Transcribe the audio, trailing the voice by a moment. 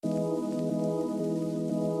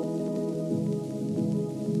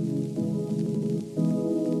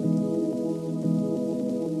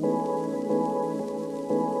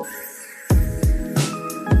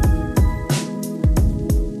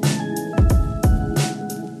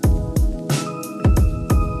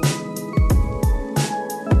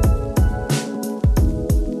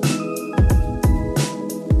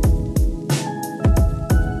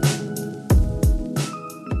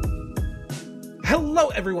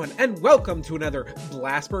everyone, and welcome to another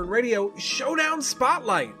Blastburn Radio Showdown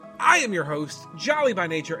Spotlight. I am your host, Jolly by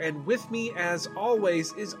Nature, and with me, as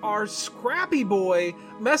always, is our scrappy boy,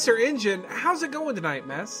 Messer Engine. How's it going tonight,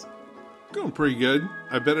 Mess? Going pretty good.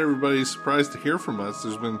 I bet everybody's surprised to hear from us.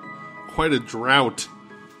 There's been quite a drought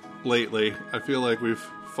lately. I feel like we've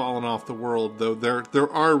fallen off the world, though there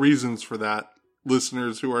are reasons for that,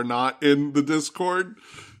 listeners who are not in the Discord.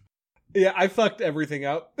 Yeah, I fucked everything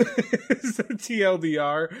up. So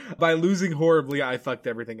TLDR. By losing horribly, I fucked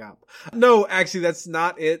everything up. No, actually, that's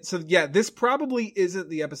not it. So yeah, this probably isn't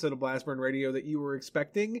the episode of Blastburn Radio that you were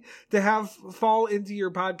expecting to have fall into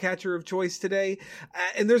your podcatcher of choice today.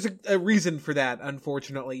 And there's a reason for that,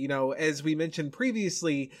 unfortunately. You know, as we mentioned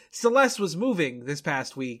previously, Celeste was moving this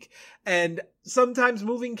past week, and sometimes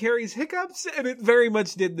moving carries hiccups, and it very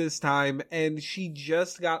much did this time, and she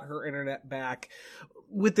just got her internet back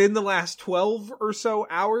within the last 12 or so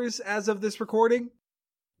hours as of this recording.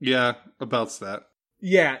 Yeah, about that.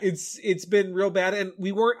 Yeah, it's been real bad, and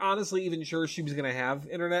we weren't honestly even sure she was going to have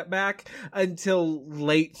internet back until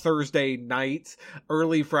late Thursday night,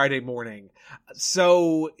 early Friday morning.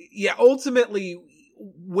 So, yeah, ultimately,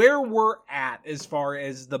 where we're at as far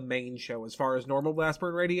as the main show, as far as normal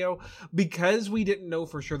Blastburn Radio, because we didn't know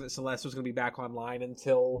for sure that Celeste was going to be back online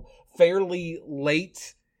until fairly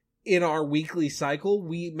late in our weekly cycle,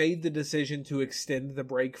 we made the decision to extend the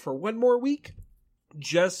break for one more week,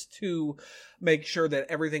 just to make sure that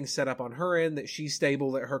everything's set up on her end, that she's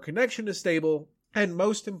stable, that her connection is stable, and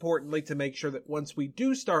most importantly, to make sure that once we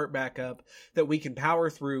do start back up, that we can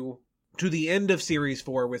power through to the end of Series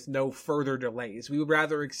 4 with no further delays. We would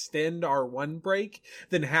rather extend our one break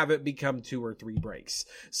than have it become 2 or 3 breaks.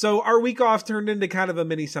 So our week off turned into kind of a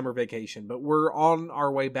mini summer vacation, but we're on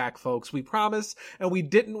our way back, folks. We promise, and we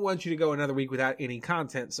didn't want you to go another week without any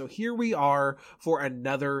content. So here we are for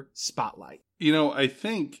another Spotlight. You know, I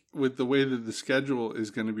think with the way that the schedule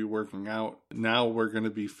is going to be working out, now we're going to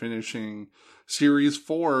be finishing Series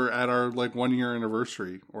 4 at our 1 year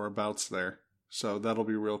anniversary or abouts there. So that'll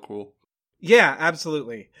be real cool. Yeah,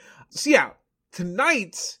 absolutely. So yeah,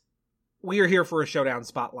 tonight we are here for a Showdown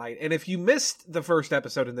Spotlight. And if you missed the first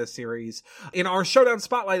episode in this series, in our Showdown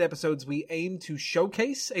Spotlight episodes, we aim to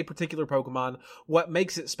showcase a particular Pokemon, what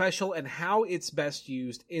makes it special, and how it's best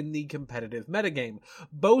used in the competitive metagame,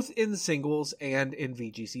 both in singles and in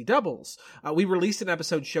VGC doubles. We released an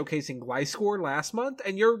episode showcasing Gliscor last month,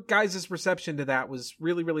 and your guys' reception to that was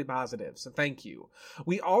really, really positive, so thank you.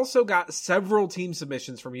 We also got several team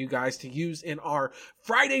submissions from you guys to use in our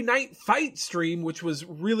Friday Night Fight stream, which was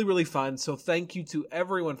really, really fun. So thank you to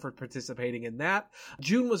everyone for participating in that.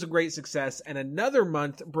 June was a great success, and another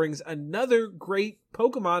month brings another great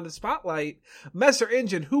Pokemon to Spotlight. Messer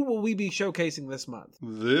Engine, who will we be showcasing this month?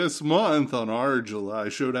 This month on our July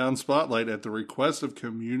Showdown Spotlight, at the request of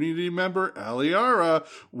community member Aliara,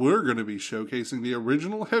 we're going to be showcasing the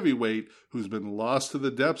original heavyweight who's been lost to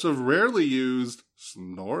the depths of rarely used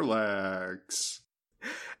Snorlax.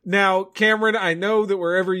 Now, Cameron, I know that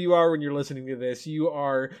wherever you are when you're listening to this, you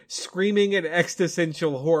are screaming in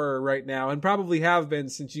existential horror right now, and probably have been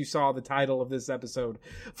since you saw the title of this episode.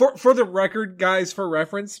 For the record, guys, for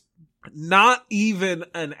reference, not even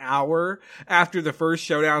an hour after the first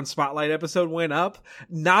Showdown Spotlight episode went up,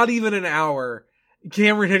 not even an hour,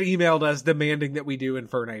 Cameron had emailed us demanding that we do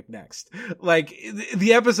Infernape next.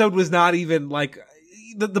 The episode was not even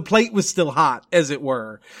the plate was still hot, as it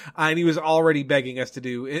were, and he was already begging us to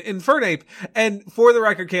do Infernape. And for the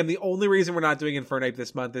record, Cam, the only reason we're not doing Infernape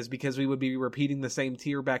this month is because we would be repeating the same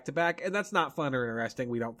tier back to back, and that's not fun or interesting,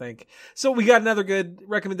 we don't think. So we got another good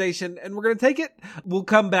recommendation, and we're going to take it. We'll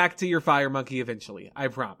come back to your Fire Monkey eventually, I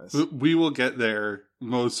promise. We will get there,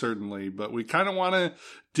 most certainly, but we kind of want to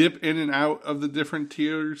dip in and out of the different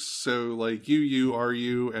tiers, so UU,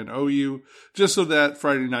 RU, and OU, just so that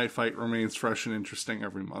Friday Night Fight remains fresh and interesting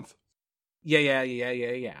every month. Yeah.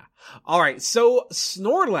 All right, so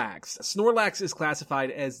Snorlax. Snorlax is classified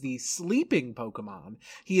as the sleeping Pokemon.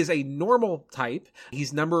 He is a normal type.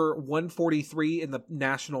 He's number 143 in the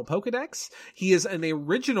National Pokedex. He is an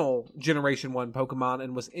original Generation 1 Pokemon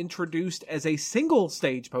and was introduced as a single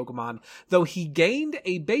stage Pokemon, though he gained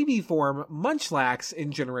a baby form, Munchlax,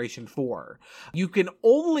 in Generation 4. You can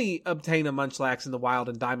only obtain a Munchlax in the wild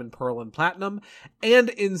in Diamond, Pearl, and Platinum, and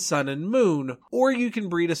in Sun and Moon, or you can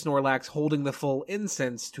breed a Snorlax holding the full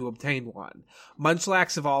incense to obtain one.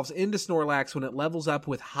 Munchlax evolves into Snorlax when it levels up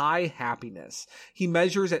with high happiness. He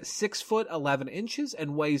measures at 6 foot 11 inches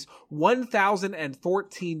and weighs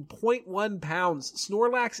 1,014.1 pounds.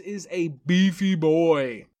 Snorlax is a beefy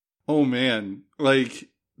boy. Oh man,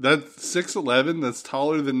 That's 6'11". That's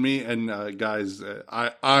taller than me. And guys,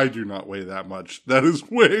 I do not weigh that much. That is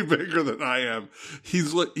way bigger than I am.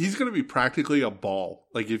 He's going to be practically a ball.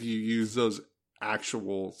 Like if you use those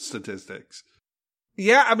actual statistics.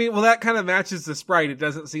 Yeah, I mean, well, that kind of matches the sprite. It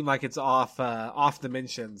doesn't seem like it's off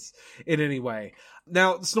dimensions in any way.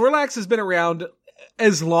 Now, Snorlax has been around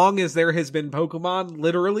as long as there has been Pokemon,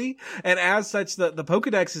 literally, and as such, the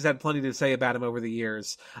Pokedex has had plenty to say about him over the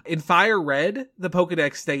years. In Fire Red, the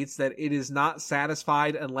Pokedex states that it is not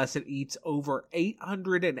satisfied unless it eats over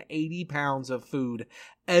 880 pounds of food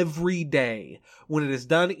every day. When it is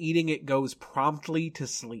done eating, it goes promptly to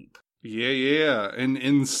sleep. Yeah. And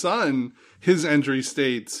in Sun, his entry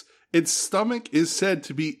states, its stomach is said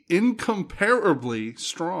to be incomparably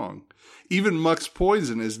strong. Even Muck's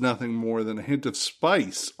poison is nothing more than a hint of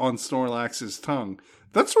spice on Snorlax's tongue.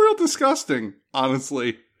 That's real disgusting,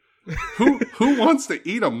 honestly. Who wants to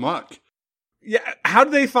eat a Muck? Yeah, how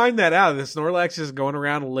did they find that out? The Snorlax just going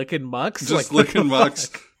around licking Mucks? Just like, licking Mucks.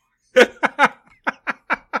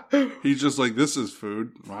 He's just like, this is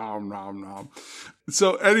food. Nom, nom, nom.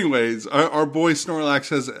 So anyways, our boy Snorlax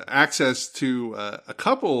has access to a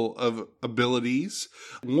couple of abilities.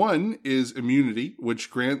 One is immunity,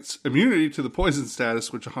 which grants immunity to the poison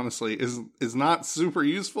status, which honestly is not super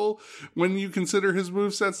useful when you consider his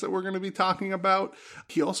movesets that we're going to be talking about.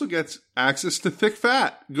 He also gets access to thick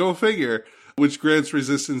fat, go figure, which grants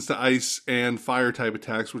resistance to ice and fire type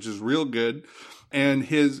attacks, which is real good. And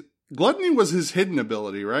his gluttony was his hidden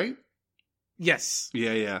ability, right? Yes.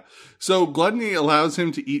 Yeah. So gluttony allows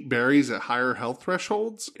him to eat berries at higher health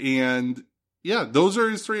thresholds. And yeah, those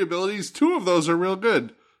are his 3 abilities. 2 of those are real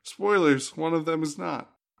good. Spoilers, one of them is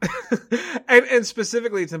not. and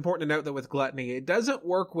specifically, it's important to note that with gluttony, it doesn't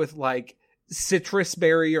work with like citrus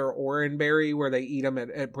berry or orange berry where they eat them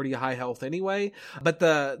at pretty high health anyway. But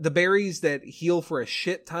the berries that heal for a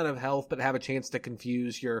shit ton of health but have a chance to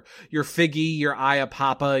confuse your Figgy, your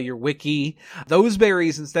Ayapapa, your Wiki, those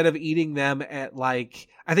berries, instead of eating them at like,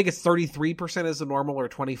 I think it's 33% is the normal or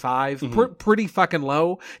 25, pretty fucking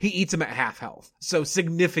low, he eats them at half health. So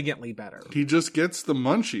significantly better. He just gets the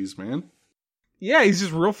munchies, man. Yeah, he's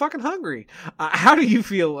just real fucking hungry. How do you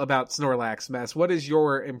feel about Snorlax, Mess? What is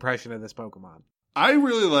your impression of this Pokemon? I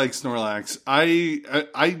really like Snorlax.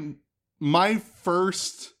 I my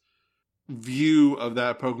first view of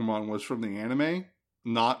that Pokemon was from the anime,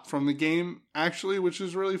 not from the game, actually, which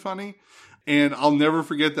is really funny. And I'll never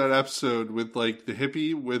forget that episode with like the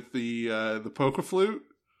hippie with the Poke Flute.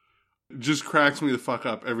 It just cracks me the fuck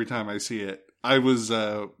up every time I see it. I was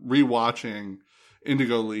rewatching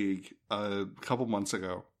Indigo League a couple months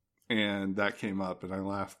ago, and that came up, and I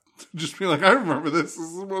laughed. Just be like, I remember this. This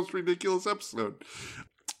is the most ridiculous episode.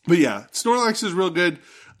 But yeah, Snorlax is real good.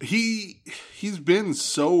 He's been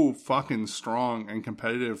so fucking strong and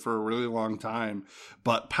competitive for a really long time,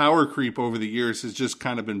 but power creep over the years has just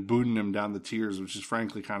kind of been booting him down the tiers, which is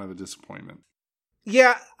frankly kind of a disappointment.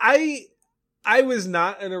 Yeah, I was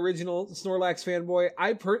not an original Snorlax fanboy.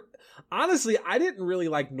 Honestly, I didn't really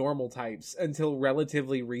like normal types until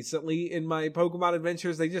relatively recently in my Pokemon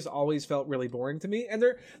adventures. They just always felt really boring to me, and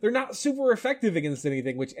they're not super effective against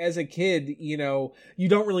anything, which as a kid, you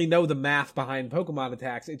don't really know the math behind Pokemon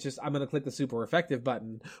attacks. It's just, I'm going to click the super effective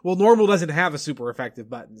button. Well, normal doesn't have a super effective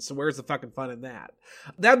button, so where's the fucking fun in that?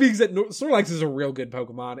 That being said, Snorlax is a real good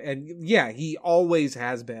Pokemon, and yeah, he always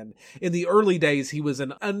has been. In the early days, he was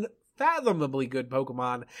an unfathomably good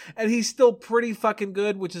Pokemon, and he's still pretty fucking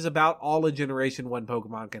good, which is about all a Generation 1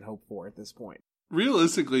 Pokemon can hope for at this point.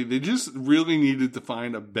 Realistically, they just really needed to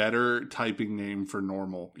find a better typing name for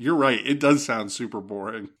normal. You're right, it does sound super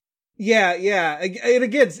boring. Yeah. And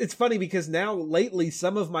again, it's funny because now, lately,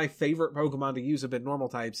 some of my favorite Pokemon to use have been normal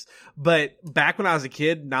types, but back when I was a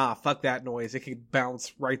kid, nah, fuck that noise. It could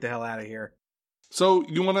bounce right the hell out of here. So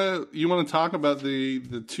you wanna talk about the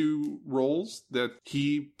 2 roles that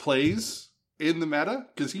he plays in the meta?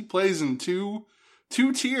 Because he plays in two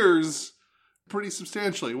tiers pretty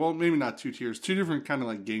substantially. Well, maybe not 2 tiers, 2 different kind of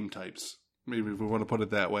like game types. Maybe if we want to put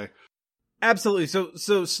it that way. Absolutely. So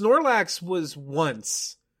Snorlax was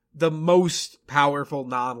once the most powerful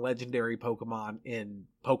non-legendary Pokemon in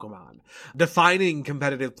Pokemon, defining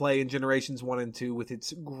competitive play in Generations 1 and 2 with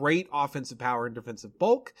its great offensive power and defensive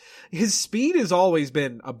bulk. His speed has always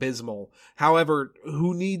been abysmal. However,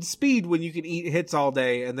 who needs speed when you can eat hits all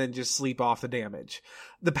day and then just sleep off the damage?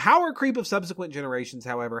 The power creep of subsequent generations,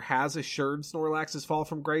 however, has assured Snorlax's fall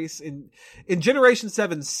from grace. In Generation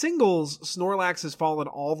 7 singles, Snorlax has fallen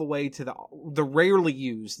all the way to the rarely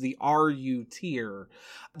used, the RU tier.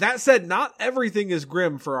 That said, not everything is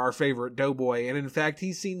grim for our favorite Doughboy, and in fact, he's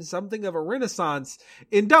VGC's seen something of a renaissance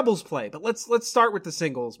in doubles play. But let's start with the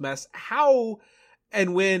singles mess. How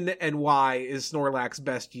and when and why is Snorlax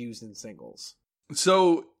best used in singles?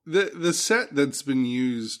 So the set that's been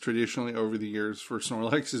used traditionally over the years for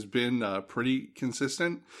Snorlax has been pretty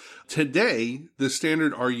consistent. Today, the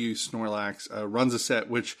standard RU Snorlax runs a set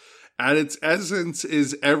which at its essence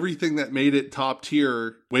is everything that made it top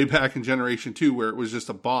tier way back in Generation 2, where it was just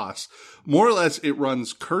a boss. More or less, it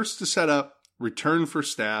runs Curse to set up, Return for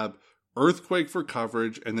stab, Earthquake for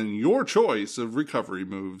coverage, and then your choice of recovery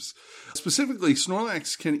moves. Specifically,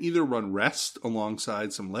 Snorlax can either run Rest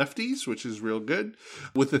alongside some lefties, which is real good,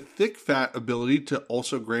 with a thick fat ability to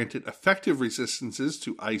also grant it effective resistances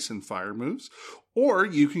to ice and fire moves, or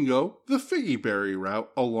you can go the Figgy Berry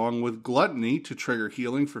route along with Gluttony to trigger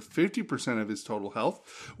healing for 50% of his total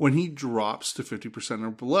health when he drops to 50%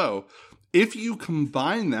 or below. If you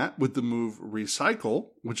combine that with the move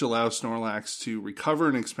Recycle, which allows Snorlax to recover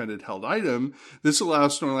an expended held item, this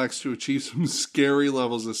allows Snorlax to achieve some scary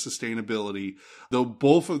levels of sustainability, though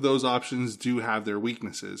both of those options do have their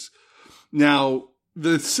weaknesses. Now,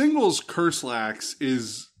 the singles Curselax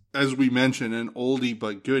is, as we mentioned, an oldie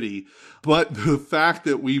but goodie, but the fact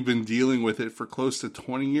that we've been dealing with it for close to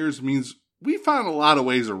 20 years means we found a lot of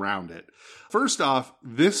ways around it. First off,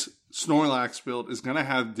 this Snorlax build is going to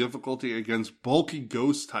have difficulty against bulky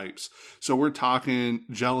ghost types. So we're talking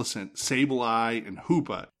Jellicent, Sableye, and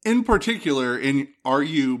Hoopa. In particular, in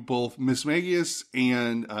RU, both Mismagius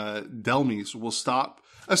and Delmise will stop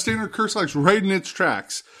a standard Curselax right in its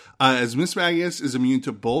tracks, as Mismagius is immune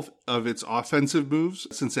to both of its offensive moves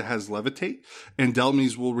since it has Levitate, and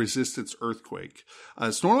Delmise will resist its Earthquake.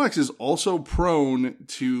 Snorlax is also prone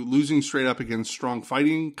to losing straight up against strong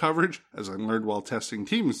fighting coverage, as I learned while testing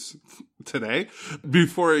teams today,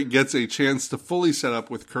 before it gets a chance to fully set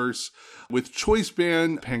up with Curse, with Choice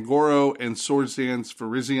Band, Pangoro, and Swords Dance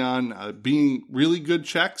Virizion being really good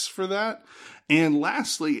checks for that. And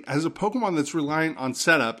lastly, as a Pokemon that's reliant on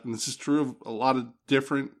setup, and this is true of a lot of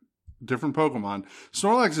different Pokemon,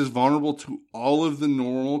 Snorlax is vulnerable to all of the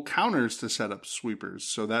normal counters to set up sweepers.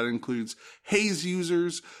 So that includes haze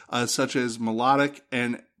users such as Melodic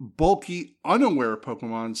and bulky, unaware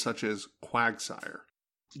Pokemon such as Quagsire.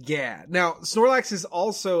 Yeah. Now, Snorlax has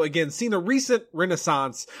also, again, seen a recent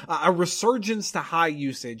renaissance, a resurgence to high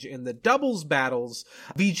usage in the doubles battles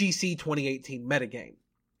VGC 2018 metagame.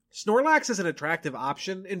 Snorlax is an attractive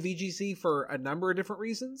option in VGC for a number of different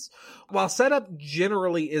reasons. While setup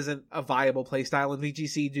generally isn't a viable playstyle in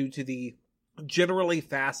VGC due to the generally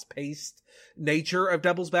fast-paced nature of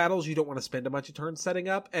doubles battles, you don't want to spend a bunch of turns setting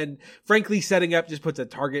up, and frankly, setting up just puts a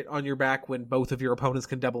target on your back when both of your opponents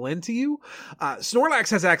can double into you.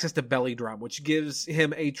 Snorlax has access to Belly Drum, which gives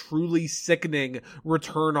him a truly sickening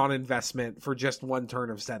return on investment for just one turn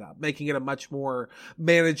of setup, making it a much more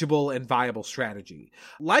manageable and viable strategy.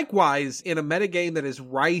 Likewise, in a metagame that is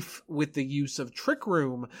rife with the use of Trick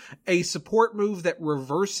Room, a support move that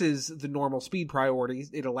reverses the normal speed priorities,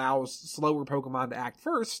 it allows slower Pokemon to act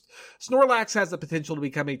first, Snorlax has the potential to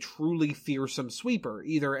become a truly fearsome sweeper,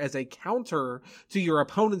 either as a counter to your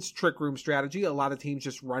opponent's Trick Room strategy. A lot of teams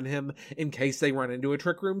just run him in case they run into a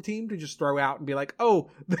Trick Room team to just throw out and be like, oh,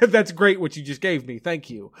 that's great what you just gave me, thank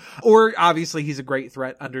you. Or obviously he's a great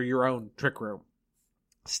threat under your own Trick Room.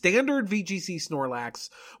 Standard VGC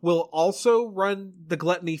Snorlax will also run the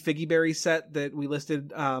Gluttony Figgy Berry set that we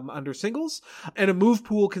listed under singles, and a move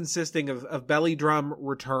pool consisting of Belly Drum,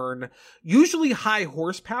 Return, usually high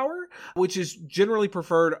horsepower, which is generally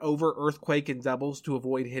preferred over Earthquake and doubles to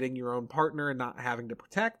avoid hitting your own partner and not having to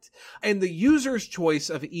protect, and the user's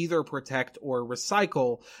choice of either Protect or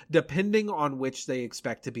Recycle, depending on which they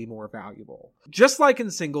expect to be more valuable. Just like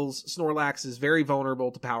in singles, Snorlax is very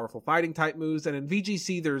vulnerable to powerful fighting type moves, and in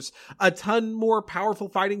VGC there's a ton more powerful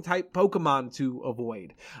fighting type Pokemon to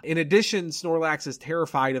avoid. In addition, Snorlax is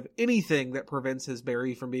terrified of anything that prevents his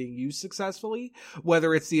berry from being used successfully,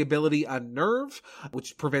 whether it's the ability Unnerve,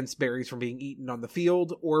 which prevents berries from being eaten on the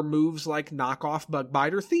field, or moves like Knock Off, Bug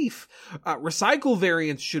Bite, or Thief. Recycle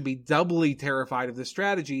variants should be doubly terrified of this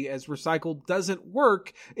strategy, as Recycle doesn't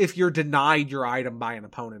work if you're denied your item by an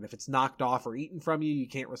opponent. If it's knocked off or eaten from you, you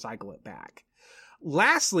can't recycle it back.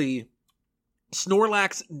 Lastly,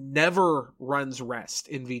 Snorlax never runs Rest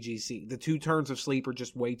in VGC. The 2 turns of sleep are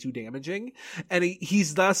just way too damaging, and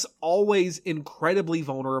he's thus always incredibly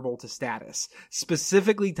vulnerable to status,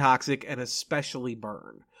 specifically Toxic and especially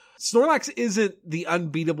Burn. Snorlax isn't the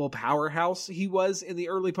unbeatable powerhouse he was in the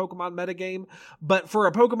early Pokemon metagame, but for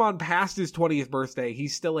a Pokemon past his 20th birthday,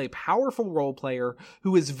 he's still a powerful role player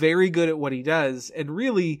who is very good at what he does, and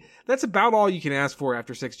really, that's about all you can ask for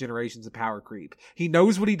after 6 generations of power creep. He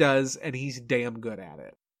knows what he does, and he's damn good at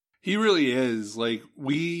it. He really is. Like,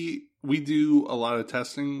 we do a lot of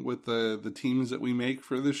testing with the teams that we make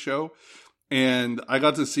for this show, and I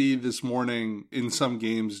got to see this morning in some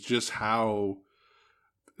games just how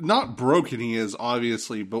not broken he is,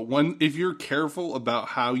 obviously, but if you're careful about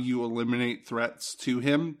how you eliminate threats to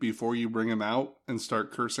him before you bring him out and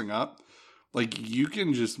start cursing up, like, you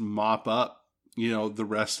can just mop up, the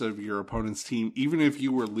rest of your opponent's team, even if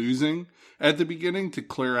you were losing at the beginning, to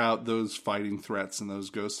clear out those fighting threats and those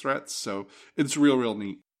ghost threats. So it's real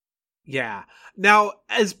neat. Yeah. Now,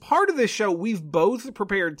 as part of this show, we've both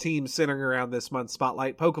prepared teams centering around this month's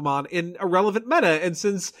Spotlight Pokemon in a relevant meta. And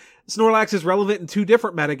since Snorlax is relevant in 2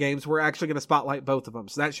 different metagames, we're actually going to spotlight both of them.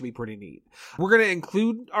 So that should be pretty neat. We're going to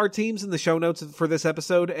include our teams in the show notes for this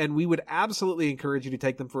episode, and we would absolutely encourage you to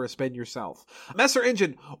take them for a spin yourself. Messer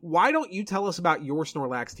Engine, why don't you tell us about your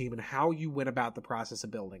Snorlax team and how you went about the process of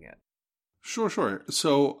building it? Sure.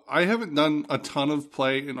 So I haven't done a ton of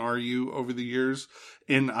play in RU over the years,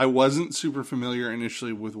 and I wasn't super familiar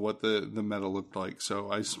initially with what the meta looked like. So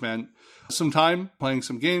I spent some time playing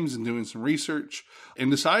some games and doing some research and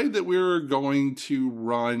decided that we were going to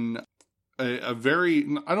run a very,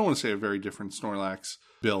 I don't want to say a very different Snorlax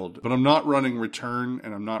build, but I'm not running Return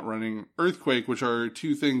and I'm not running Earthquake, which are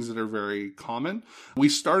 2 things that are very common. We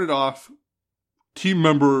started off, team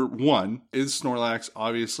member 1 is Snorlax,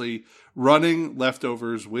 obviously, running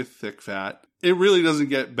Leftovers with Thick Fat. It really doesn't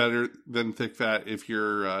get better than Thick Fat if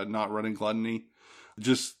you're not running Gluttony.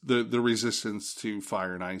 Just the resistance to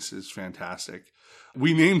fire and ice is fantastic.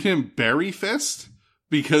 We named him Berry Fist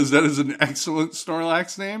because that is an excellent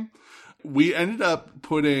Snorlax name. We ended up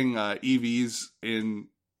putting EVs in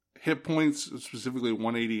hit points, specifically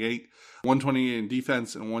 188, 128 in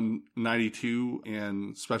defense, and 192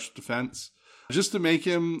 in special defense, just to make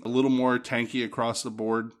him a little more tanky across the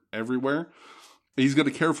board everywhere. He's got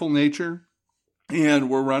a careful nature, and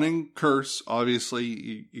we're running Curse.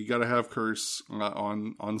 Obviously, you got to have Curse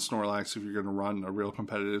on Snorlax if you're going to run a real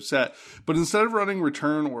competitive set. But instead of running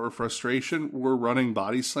Return or Frustration, we're running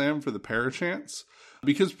Body Slam for the Para chance,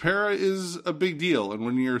 because Para is a big deal. And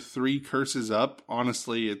when you're 3 curses up,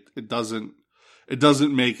 honestly, it doesn't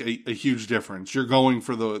make a huge difference. You're going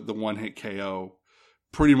for the one-hit KO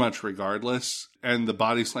pretty much regardless, and the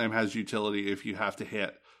Body Slam has utility if you have to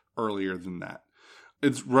hit earlier than that.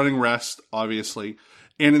 It's running Rest, obviously,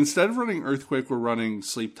 and instead of running Earthquake, we're running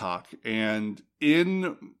Sleep Talk. And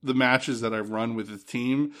in the matches that I've run with the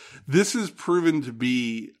team, this has proven to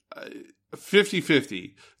be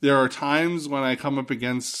 50-50. There are times when I come up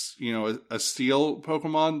against, a Steel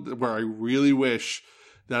Pokemon where I really wish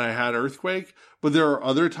that I had Earthquake, but there are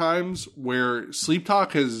other times where Sleep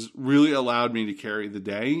Talk has really allowed me to carry the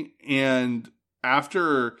day. And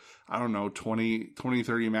after, 20,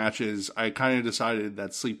 30 matches, I kind of decided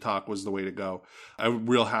that Sleep Talk was the way to go. I'm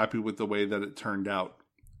real happy with the way that it turned out.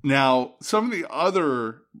 Now, some of the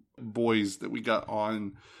other boys that we got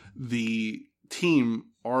on the team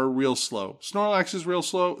are real slow. Snorlax is real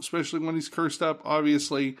slow, especially when he's cursed up,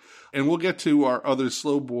 obviously. And we'll get to our other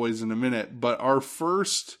slow boys in a minute. But our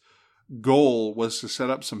first goal was to set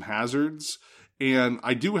up some hazards. And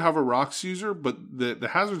I do have a Rocks user, but the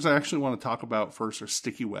hazards I actually want to talk about first are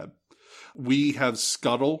Sticky Web. We have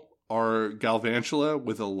Scuttle, our Galvantula,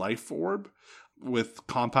 with a Life Orb with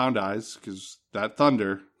Compound Eyes, because that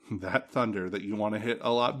thunder that you want to hit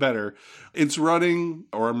a lot better.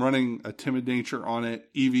 I'm running a Timid Nature on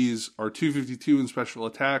it. EVs are 252 in special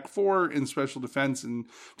attack, 4 in special defense, and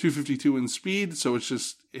 252 in speed. So it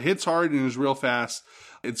hits hard and is real fast.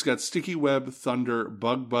 It's got Sticky Web, Thunder,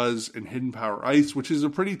 Bug Buzz, and Hidden Power Ice, which is a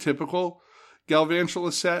pretty typical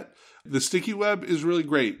Galvantula set. The Sticky Web is really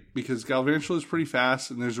great because Galvantula is pretty fast,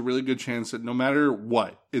 and there's a really good chance that no matter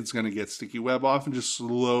what, it's going to get Sticky Web off and just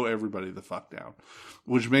slow everybody the fuck down,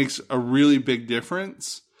 which makes a really big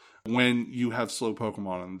difference when you have slow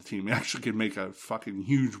Pokemon on the team. It actually can make a fucking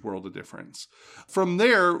huge world of difference. From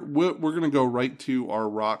there, we're going to go right to our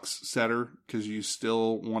Rocks setter because you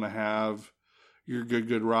still want to have your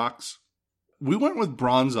good Rocks. We went with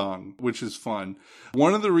Bronzong, which is fun.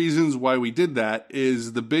 One of the reasons why we did that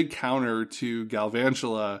is the big counter to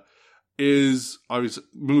Galvantula is obviously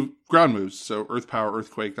ground moves. So Earth Power,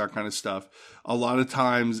 Earthquake, that kind of stuff. A lot of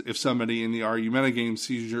times, if somebody in the RU metagame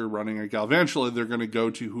sees you're running a Galvantula, they're going to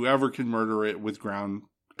go to whoever can murder it with ground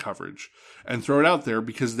coverage and throw it out there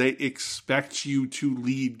because they expect you to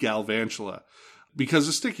lead Galvantula. because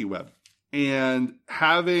of Sticky Web. And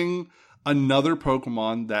having another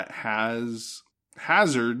Pokemon that has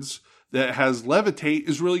hazards, that has Levitate,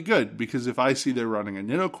 is really good, because if I see they're running a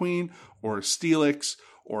Nidoqueen or a Steelix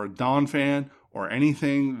or a Donphan or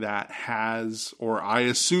anything that has, or I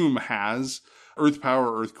assume has, Earth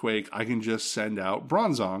Power, Earthquake, I can just send out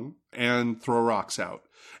Bronzong and throw rocks out.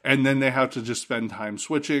 And then they have to just spend time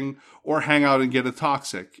switching or hang out and get a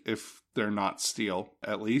Toxic if they're not Steel,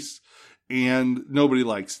 at least. And nobody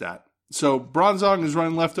likes that. So Bronzong is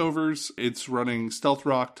running leftovers. It's running Stealth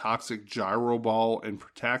Rock, Toxic, Gyro Ball, and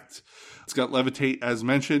Protect. It's got Levitate, as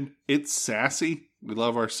mentioned. It's sassy. We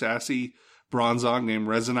love our sassy Bronzong named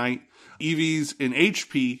Resonite. EVs in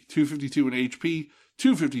HP, 252 in HP,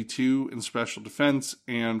 252 in special defense,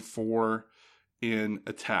 and 4 in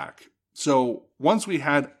attack. So once we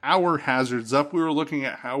had our hazards up, we were looking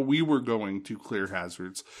at how we were going to clear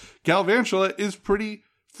hazards. Galvantula is pretty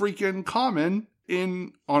freaking common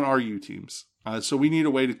on RU teams. So we need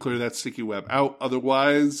a way to clear that Sticky Web out.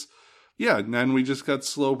 Otherwise, and then we just got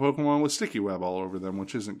slow Pokemon with Sticky Web all over them,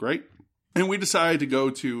 which isn't great. And we decided to go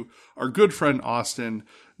to our good friend Austin,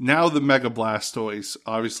 now the Mega Blastoise,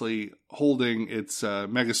 obviously holding its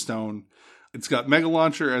Mega Stone. It's got Mega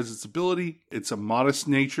Launcher as its ability. It's a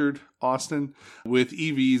modest-natured Austin with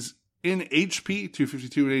EVs in HP,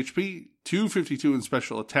 252 in HP, 252 in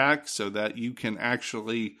special attack, so that you can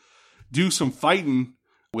actually do some fighting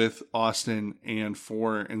with Austin, and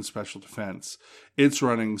 4 in special defense. It's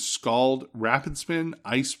running Scald, Rapid Spin,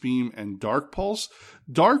 Ice Beam, and Dark Pulse.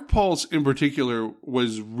 Dark Pulse in particular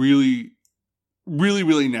was really, really,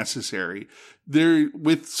 really necessary.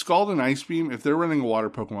 With Scald and Ice Beam, if they're running a water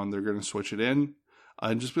Pokemon, they're going to switch it in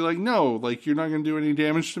and just be like, no, like, you're not going to do any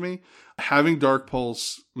damage to me. Having Dark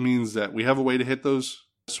Pulse means that we have a way to hit those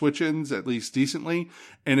switch-ins at least decently.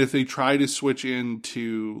 And if they try to switch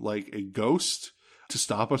into like a Ghost to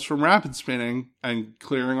stop us from rapid spinning and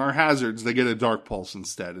clearing our hazards, they get a Dark Pulse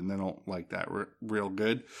instead, and they don't like that real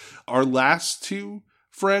good. Our last two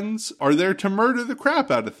friends are there to murder the crap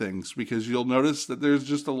out of things, because you'll notice that there's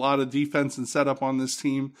just a lot of defense and setup on this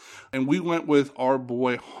team. And we went with our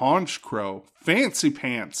boy Honchkrow, Fancy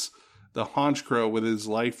Pants, the Honchkrow with his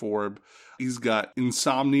Life Orb. He's got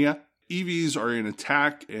Insomnia. EVs are in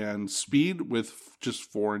attack and speed with just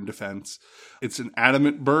 4 in defense. It's an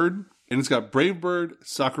Adamant Bird. And it's got Brave Bird,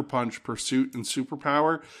 Sucker Punch, Pursuit, and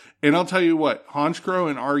Superpower. And I'll tell you what,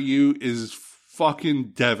 Honchkrow in RU is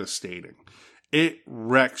fucking devastating. It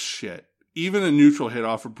wrecks shit. Even a neutral hit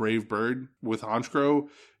off of Brave Bird with Honchkrow,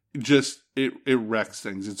 it wrecks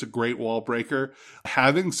things. It's a great wall breaker.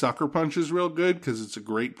 Having Sucker Punch is real good because it's a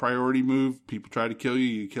great priority move. People try to kill you,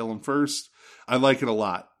 you kill them first. I like it a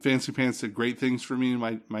lot. Fancy Pants did great things for me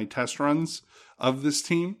in my test runs of this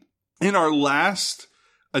team. In our last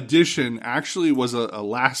addition, actually was a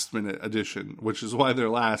last minute addition, which is why they're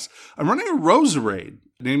last. I'm running a Roserade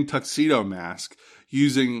named Tuxedo Mask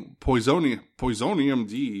using Poisonium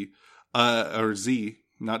D, or Z,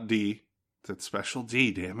 not D. That's special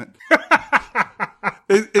D, damn it.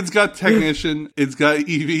 It's got Technician. It's got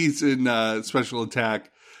EVs in special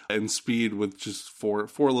attack and speed with just four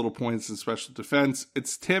little points in special defense.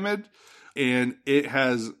 It's timid, and it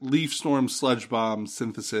has Leaf Storm, Sludge Bomb,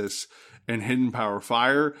 Synthesis, and Hidden Power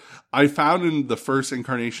Fire. I found in the first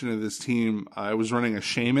incarnation of this team, I was running a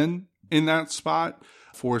Shaman in that spot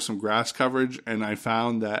for some grass coverage, and I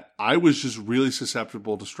found that I was just really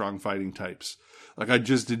susceptible to strong fighting types. Like, I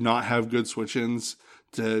just did not have good switch-ins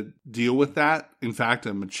to deal with that. In fact,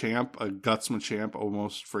 a Guts Machamp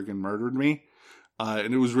almost friggin' murdered me,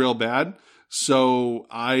 and it was real bad. So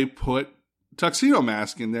I put Tuxedo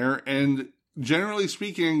Mask in there, and generally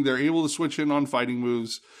speaking, they're able to switch in on fighting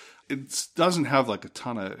moves. It doesn't have like a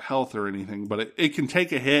ton of health or anything, but it can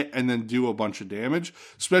take a hit and then do a bunch of damage,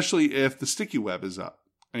 especially if the Sticky Web is up.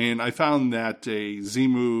 And I found that a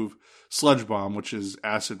Z-move Sludge Bomb, which is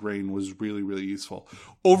Acid Rain, was really, really useful.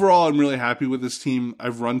 Overall, I'm really happy with this team.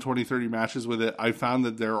 I've run 20, 30 matches with it. I found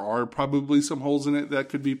that there are probably some holes in it that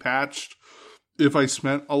could be patched if I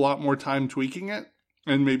spent a lot more time tweaking it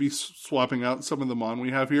and maybe swapping out some of the mon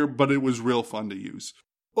we have here, but it was real fun to use.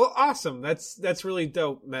 Well, awesome. That's really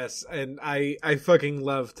dope, Mess. And I fucking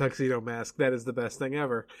love Tuxedo Mask. That is the best thing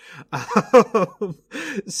ever.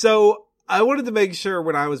 So I wanted to make sure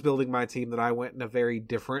when I was building my team that I went in a very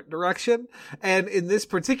different direction. And in this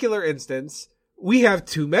particular instance, we have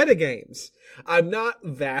 2 metagames. I'm not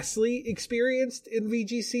vastly experienced in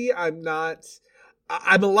VGC.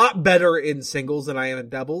 I'm a lot better in singles than I am in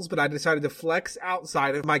doubles, but I decided to flex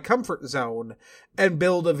outside of my comfort zone and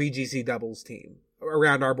build a VGC doubles team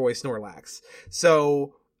around our boy Snorlax.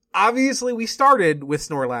 So obviously we started with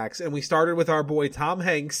Snorlax, and we started with our boy Tom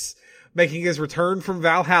Hanks making his return from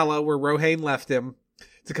Valhalla, where Rohain left him,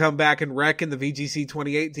 to come back and wreck in the VGC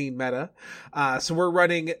 2018 meta. So we're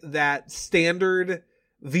running that standard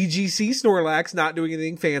VGC Snorlax, not doing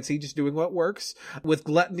anything fancy, just doing what works, with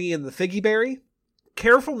Gluttony and the Figgy Berry,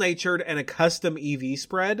 Careful Natured, and a custom EV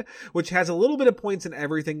spread, which has a little bit of points in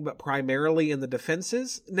everything, but primarily in the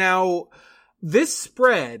defenses. Now, this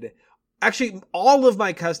spread, actually, all of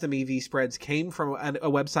my custom EV spreads came from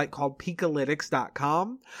a website called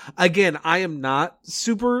Pikalytics.com. Again, I am not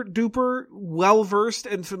super duper well-versed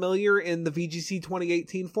and familiar in the VGC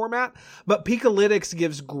 2018 format, but Pikalytics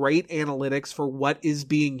gives great analytics for what is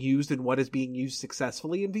being used and what is being used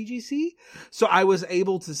successfully in VGC. So I was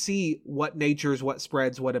able to see what natures, what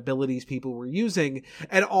spreads, what abilities people were using,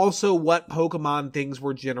 and also what Pokemon things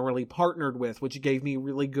were generally partnered with, which gave me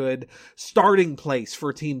really good starting place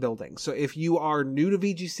for team building. So if you are new to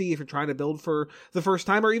VGC, if you're trying to build for the first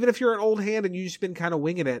time, or even if you're an old hand and you've just been kind of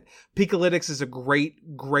winging it, Pikalytics is a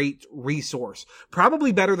great, great resource.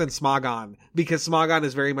 Probably better than Smogon, because Smogon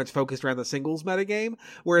is very much focused around the singles metagame,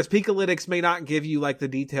 whereas Pikalytics may not give you like the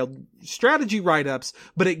detailed strategy write-ups,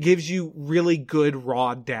 but it gives you really good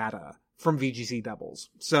raw data from VGC doubles.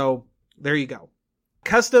 So there you go.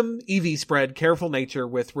 Custom EV spread, Careful Nature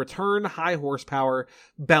with Return, High Horsepower,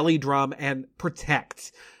 Belly Drum, and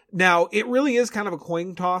Protect. Now, it really is kind of a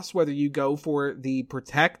coin toss whether you go for the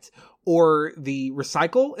Protect or the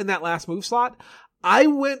Recycle in that last move slot. I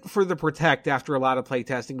went for the Protect after a lot of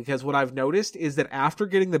playtesting, because what I've noticed is that after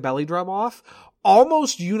getting the Belly Drum off,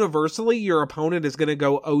 almost universally your opponent is going to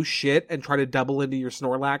go, oh shit, and try to double into your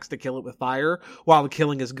Snorlax to kill it with fire while the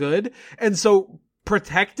killing is good. And so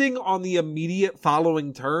protecting on the immediate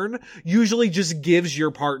following turn usually just gives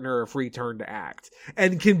your partner a free turn to act,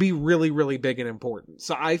 and can be really, really big and important.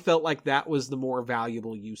 So I felt like that was the more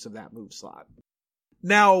valuable use of that move slot.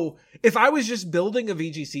 Now, if I was just building a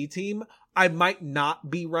VGC team, I might not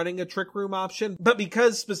be running a Trick Room option, but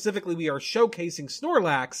because specifically we are showcasing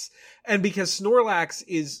Snorlax, and because Snorlax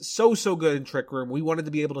is so good in Trick Room, we wanted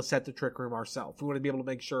to be able to set the Trick Room ourselves. We wanted to be able to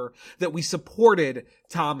make sure that we supported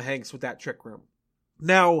Tom Hanks with that Trick Room.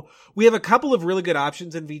 Now, we have a couple of really good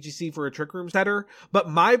options in VGC for a Trick Room setter, but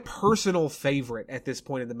my personal favorite at this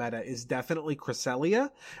point in the meta is definitely Cresselia,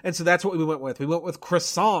 and so that's what we went with. We went with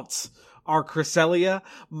Croissants, our Cresselia,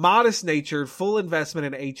 modest-natured, full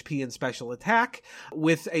investment in HP and special attack,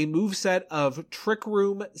 with a moveset of Trick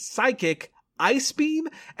Room, Psychic, Ice Beam,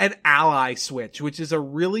 and Ally Switch, which is a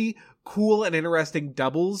really cool and interesting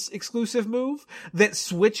doubles exclusive move that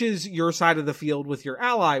switches your side of the field with your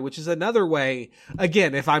ally, which is another way,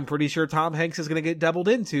 again, if I'm pretty sure Tom Hanks is going to get doubled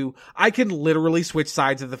into, I can literally switch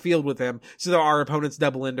sides of the field with him so that our opponents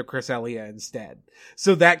double into Cresselia instead.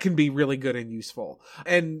 So that can be really good and useful.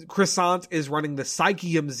 And Croissant is running the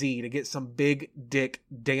Psychium Z to get some big dick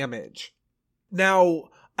damage. Now,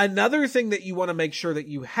 another thing that you want to make sure that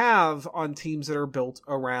you have on teams that are built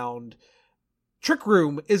around Trick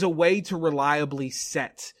Room is a way to reliably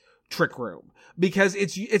set Trick Room, because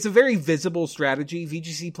it's a very visible strategy.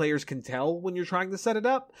 VGC players can tell when you're trying to set it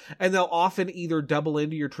up, and they'll often either double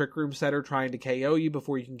into your Trick Room setter trying to KO you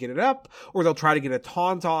before you can get it up, or they'll try to get a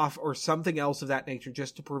taunt off or something else of that nature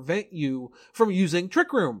just to prevent you from using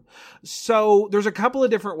Trick Room. So there's a couple of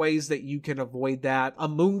different ways that you can avoid that.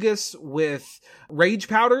 Amoonguss with Rage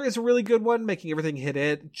Powder is a really good one, making everything hit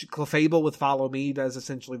it. Clefable with Follow Me does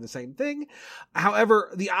essentially the same thing. However,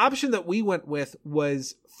 the option that we went with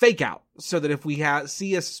was Fake Out, so that if we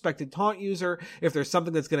see a suspected taunt user, if there's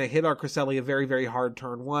something that's going to hit our Cresselia very, very hard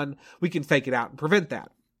turn one, we can fake it out and prevent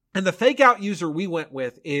that. And the Fake Out user we went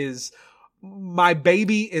with is my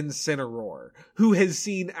baby Incineroar, who has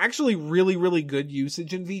seen actually really, really good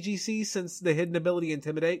usage in VGC since the hidden ability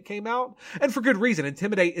Intimidate came out. And for good reason.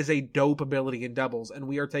 Intimidate is a dope ability in doubles, and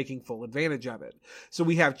we are taking full advantage of it. So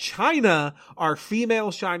we have China, our female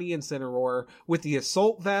shiny Incineroar, with the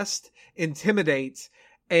Assault Vest, Intimidate,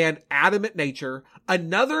 and Adamant Nature,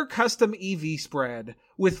 another custom EV spread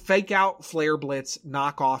with Fake Out, Flare Blitz,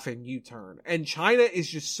 Knock Off, and U-Turn. And China is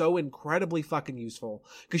just so incredibly fucking useful,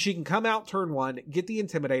 because she can come out turn one, get the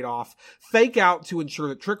Intimidate off, Fake Out to ensure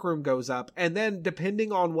that Trick Room goes up, and then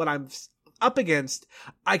depending on what I'm up against,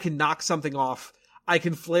 I can knock something off. I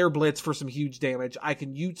can Flare Blitz for some huge damage. I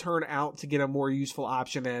can U-Turn out to get a more useful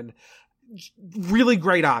option in. Really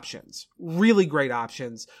great options. Really great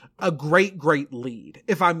options. A great, great lead.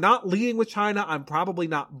 If I'm not leading with China, I'm probably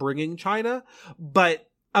not bringing China, but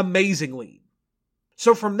amazing lead.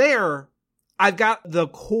 So from there, I've got the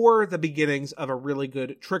beginnings of a really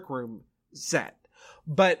good Trick Room set.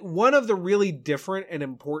 But one of the really different and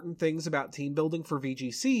important things about team building for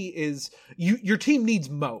VGC is your team needs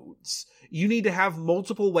modes. You need to have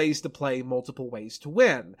multiple ways to play, multiple ways to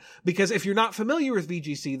win. Because if you're not familiar with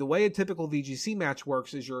VGC, the way a typical VGC match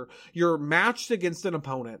works is you're matched against an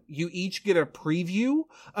opponent. You each get a preview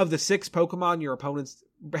of the 6 Pokemon your opponents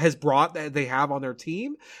has brought that they have on their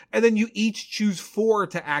team, and then you each choose 4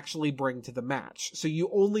 to actually bring to the match. So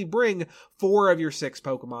you only bring 4 of your 6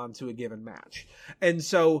 Pokemon to a given match. And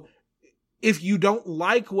so if you don't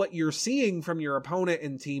like what you're seeing from your opponent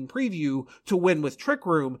in team preview to win with Trick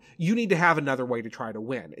Room, you need to have another way to try to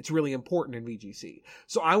win. It's really important in VGC.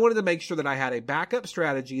 So I wanted to make sure that I had a backup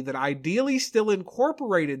strategy that ideally still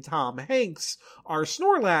incorporated Tom Hanks, our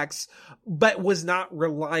Snorlax, but was not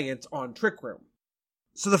reliant on Trick Room.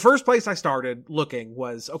 So the first place I started looking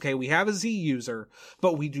was, okay, we have a Z user,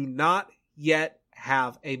 but we do not yet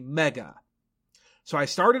have a Mega. So I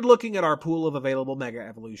started looking at our pool of available Mega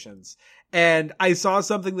Evolutions, and I saw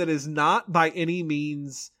something that is not by any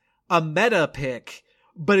means a meta pick,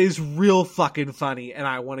 but is real fucking funny, and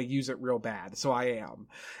I want to use it real bad, so I am.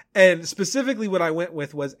 And specifically what I went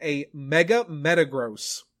with was a Mega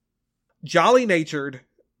Metagross. Jolly natured,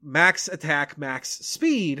 max attack, max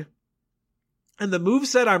speed. And the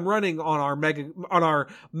moveset I'm running on our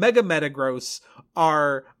Mega Metagross,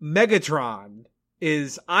 our Megatron,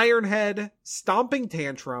 is Iron Head, Stomping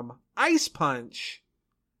Tantrum, Ice Punch,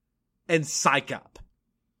 and Psych Up.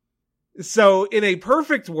 So in a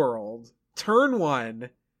perfect world, turn 1,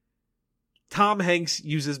 Tom Hanks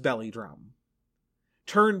uses Belly Drum.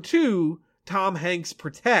 Turn 2, Tom Hanks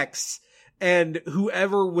protects, and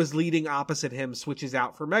whoever was leading opposite him switches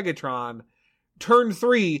out for Megatron. Turn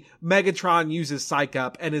 3, Megatron uses Psych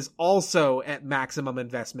Up and is also at maximum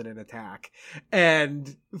investment in attack.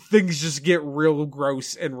 And things just get real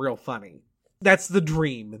gross and real funny. That's the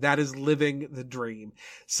dream. That is living the dream.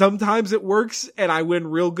 Sometimes it works and I win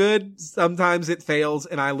real good. Sometimes it fails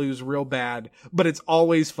and I lose real bad. But it's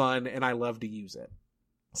always fun and I love to use it.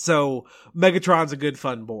 So Megatron's a good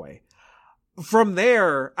fun boy. From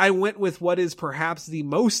there, I went with what is perhaps the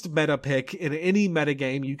most meta pick in any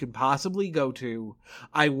metagame you can possibly go to.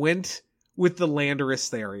 I went with the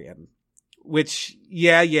Landorus Therian. Which,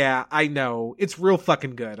 yeah, I know. It's real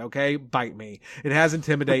fucking good, okay? Bite me. It has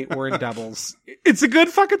Intimidate or in doubles. It's a good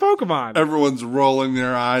fucking Pokemon. Everyone's rolling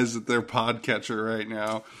their eyes at their podcatcher right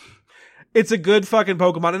now. It's a good fucking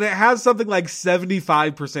Pokemon, and it has something like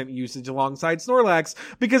 75% usage alongside Snorlax,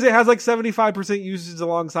 because it has like 75% usage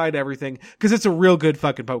alongside everything, because it's a real good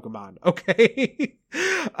fucking Pokemon, okay?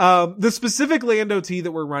 The specific Lando T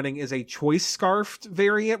that we're running is a Choice Scarfed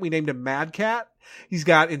variant. We named him Mad Cat. He's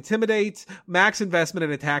got Intimidate, max investment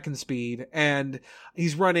in attack and speed, and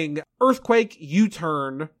he's running Earthquake,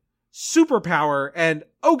 U-Turn, Superpower, and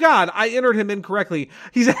oh god, I entered him incorrectly.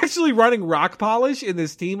 He's actually running Rock Polish in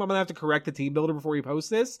this team. I'm gonna have to correct the team builder before he posts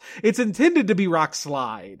this. It's intended to be Rock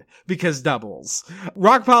Slide, because doubles.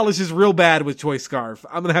 Rock Polish is real bad with Choice Scarf.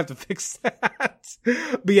 I'm gonna have to fix that.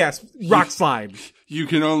 But yes, Rock Slide. You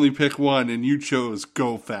can only pick one, and you chose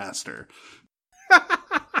Go Faster.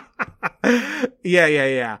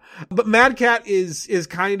 Yeah. But Mad Cat is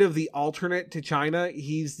kind of the alternate to China.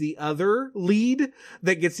 He's the other lead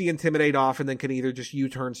that gets the Intimidate off and then can either just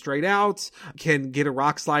U-turn straight out, can get a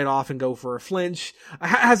Rock Slide off and go for a flinch.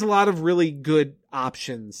 Has a lot of really good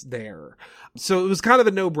options there. So it was kind of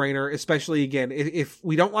a no-brainer, especially again, if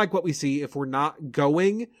we don't like what we see, if we're not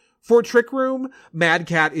going for Trick Room, Mad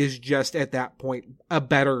Cat is just at that point a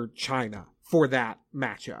better China for that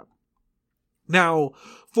matchup. Now,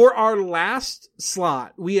 for our last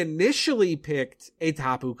slot, we initially picked a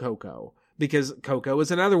Tapu Koko, because Koko is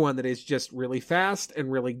another one that is just really fast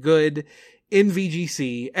and really good in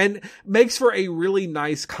VGC and makes for a really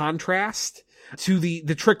nice contrast to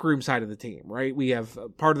the Trick Room side of the team, right? We have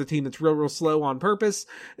part of the team that's real slow on purpose,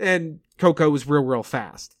 and Koko is real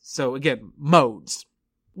fast. So again, modes.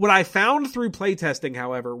 What I found through playtesting,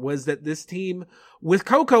 however, was that this team with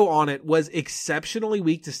Koko on it was exceptionally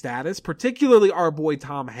weak to status. Particularly our boy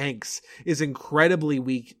Tom Hanks is incredibly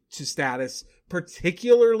weak to status,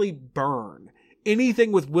 particularly burn.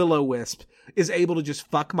 Anything with Will-O-Wisp is able to just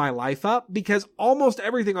fuck my life up, because almost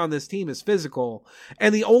everything on this team is physical,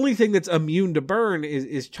 and the only thing that's immune to burn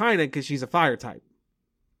is China, because she's a fire type.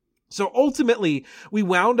 So ultimately, we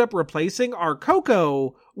wound up replacing our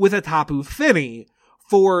Koko with a Tapu Fini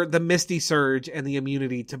for the Misty Surge and the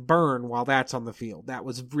immunity to burn while that's on the field. That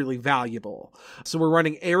was really valuable. So we're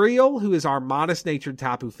running Ariel, who is our modest-natured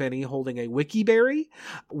Tapu Fini, holding a Wiki Berry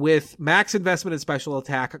with max investment in special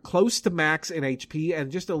attack, close to max in HP,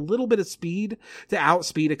 and just a little bit of speed to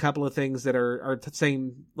outspeed a couple of things that are the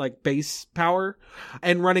same like base power,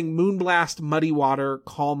 and running Moonblast, Muddy Water,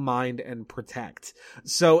 Calm Mind, and Protect.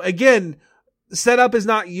 So again, setup is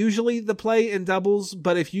not usually the play in doubles,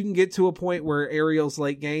 but if you can get to a point where Ariel's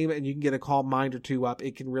late game and you can get a Calm Mind or two up,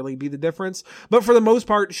 it can really be the difference. But for the most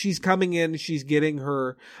part, she's coming in, she's getting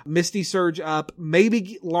her Misty Surge up,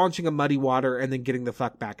 maybe launching a Muddy Water and then getting the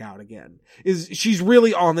fuck back out again. She's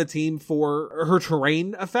really on the team for her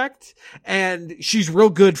terrain effect, and she's real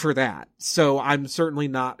good for that. So I'm certainly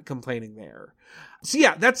not complaining there. So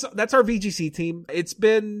yeah, that's our VGC team. It's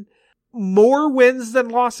been more wins than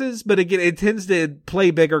losses, but again, it tends to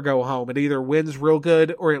play big or go home. It either wins real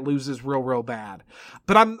good or it loses real bad.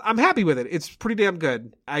 But I'm happy with it. It's pretty damn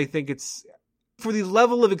good. I think it's, for the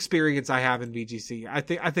level of experience I have in VGC, I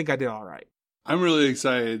think I did all right. I'm really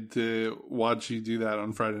excited to watch you do that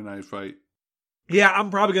on Friday Night Fight. Yeah, I'm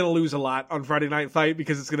probably going to lose a lot on Friday Night Fight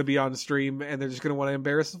because it's going to be on stream and they're just going to want to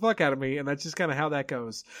embarrass the fuck out of me. And that's just kind of how that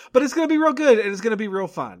goes. But it's going to be real good and it's going to be real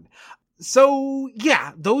fun. So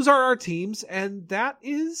yeah, those are our teams, and that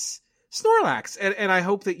is Snorlax. And I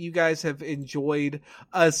hope that you guys have enjoyed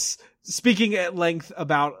us speaking at length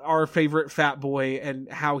about our favorite fat boy and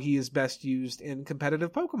how he is best used in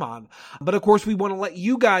competitive Pokemon. But of course, we want to let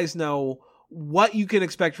you guys know what you can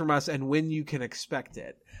expect from us and when you can expect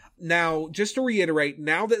it. Now, just to reiterate,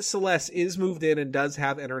 now that Celeste is moved in and does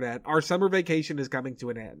have internet, our summer vacation is coming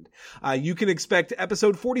to an end. You can expect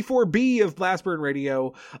episode 44B of Blastburn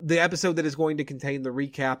Radio, the episode that is going to contain the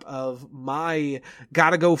recap of my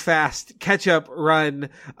gotta go fast catch-up run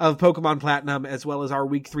of Pokemon Platinum, as well as our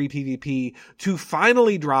week 3 PvP, to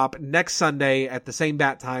finally drop next Sunday at the same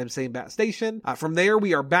bat time, same bat station. From there,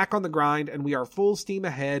 we are back on the grind and we are full steam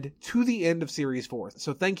ahead to the end of Series 4.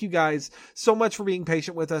 So thank you guys so much for being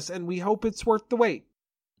patient with us, and we hope it's worth the wait.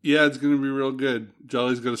 Yeah, it's going to be real good.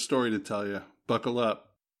 Jolly's got a story to tell you. Buckle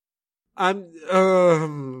up.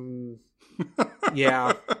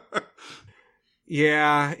 Yeah.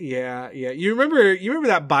 Yeah. You remember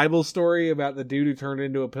that Bible story about the dude who turned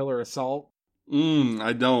into a pillar of salt?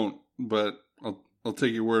 I don't, but I'll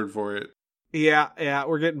take your word for it. Yeah,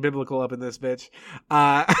 we're getting biblical up in this bitch.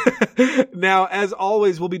 Now, as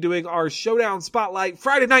always, we'll be doing our Showdown Spotlight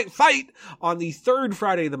Friday Night Fight on the third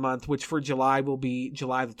Friday of the month, which for July will be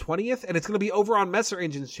July the 20th, and it's going to be over on Messer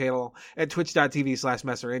Engine's channel at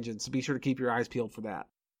twitch.tv/Messer Engine, so be sure to keep your eyes peeled for that.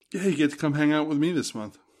 Yeah, you get to come hang out with me this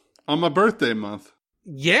month. On my birthday month.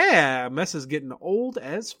 Yeah, Mess is getting old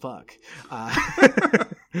as fuck.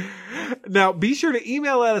 Now, be sure to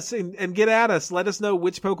email us and get at us. Let us know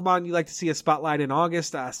which Pokemon you'd like to see a spotlight in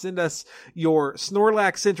August. Send us your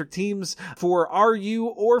Snorlax-centric teams for RU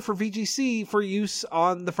or for VGC for use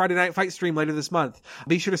on the Friday Night Fight stream later this month.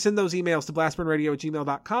 Be sure to send those emails to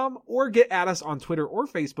blastburnradio@gmail.com or get at us on Twitter or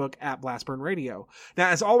Facebook at blastburnradio. Now,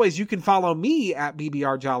 as always, you can follow me at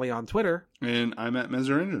BBRJolly on Twitter. And I'm at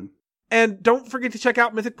Messer Engine. And don't forget to check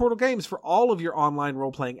out Mythic Portal Games for all of your online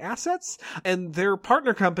role-playing assets and their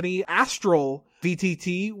partner company, Astral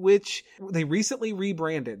VTT, which they recently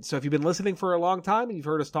rebranded. So if you've been listening for a long time and you've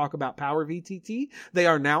heard us talk about Power VTT, they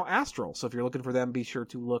are now Astral. So if you're looking for them, be sure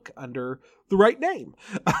to look under the right name.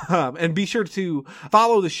 And be sure to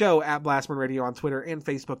follow the show at Blastburn Radio on Twitter and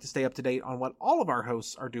Facebook to stay up to date on what all of our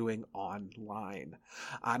hosts are doing online.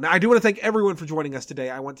 Now, I do want to thank everyone for joining us today.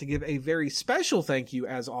 I want to give a very special thank you,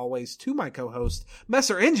 as always, to my co-host,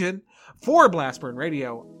 Messer Engine, for Blastburn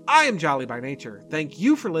Radio. I am Jolly by nature. Thank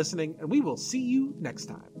you for listening, and we will see you next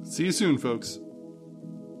time. See you soon, folks.